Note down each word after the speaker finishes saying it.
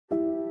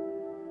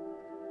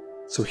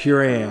So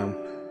here I am,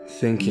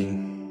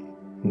 thinking,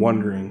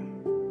 wondering,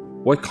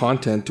 what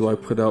content do I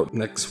put out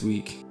next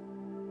week?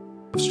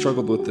 I've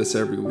struggled with this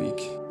every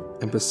week,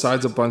 and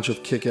besides a bunch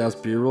of kick-ass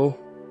B-roll,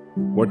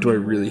 what do I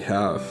really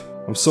have?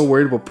 I'm so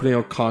worried about putting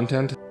out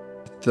content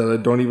that I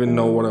don't even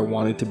know what I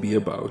want it to be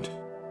about.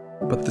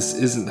 But this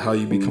isn't how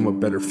you become a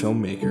better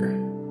filmmaker.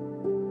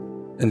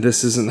 And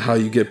this isn't how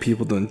you get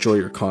people to enjoy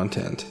your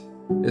content.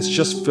 It's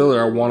just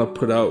filler I want to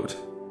put out.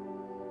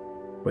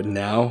 But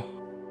now,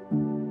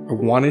 I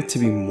want it to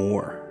be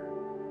more.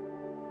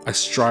 I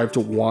strive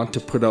to want to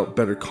put out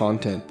better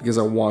content because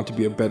I want to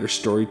be a better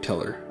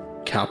storyteller,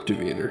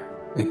 captivator,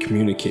 and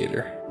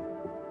communicator.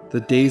 The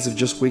days of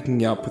just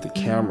waking up with a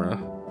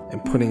camera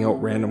and putting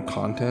out random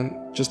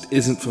content just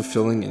isn't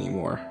fulfilling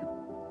anymore.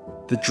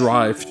 The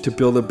drive to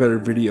build a better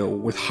video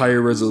with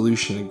higher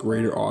resolution and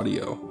greater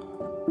audio.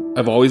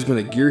 I've always been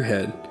a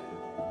gearhead.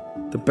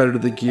 The better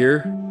the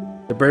gear,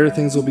 the better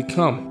things will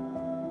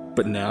become.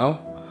 But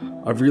now,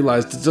 I've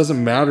realized it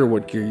doesn't matter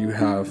what gear you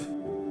have.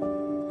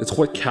 It's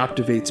what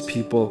captivates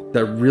people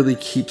that really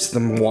keeps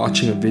them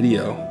watching a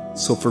video.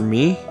 So for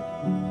me,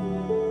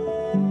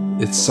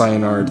 it's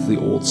sayonara to the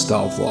old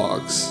style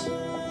vlogs.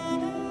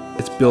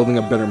 It's building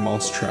a better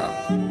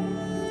mousetrap,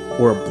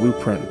 or a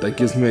blueprint that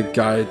gives me a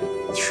guide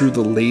through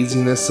the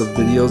laziness of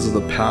videos of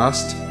the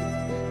past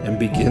and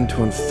begin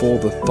to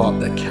unfold the thought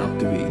that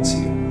captivates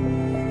you.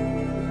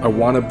 I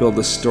want to build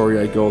a story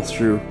I go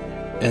through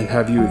and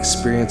have you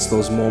experience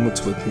those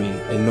moments with me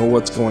and know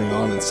what's going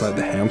on inside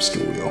the hamster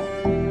wheel.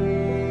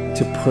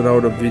 To put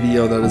out a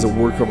video that is a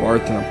work of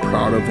art that I'm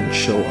proud of and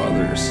show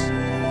others.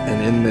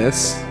 And in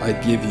this, I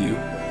give you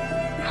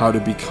how to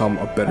become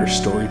a better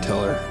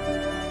storyteller.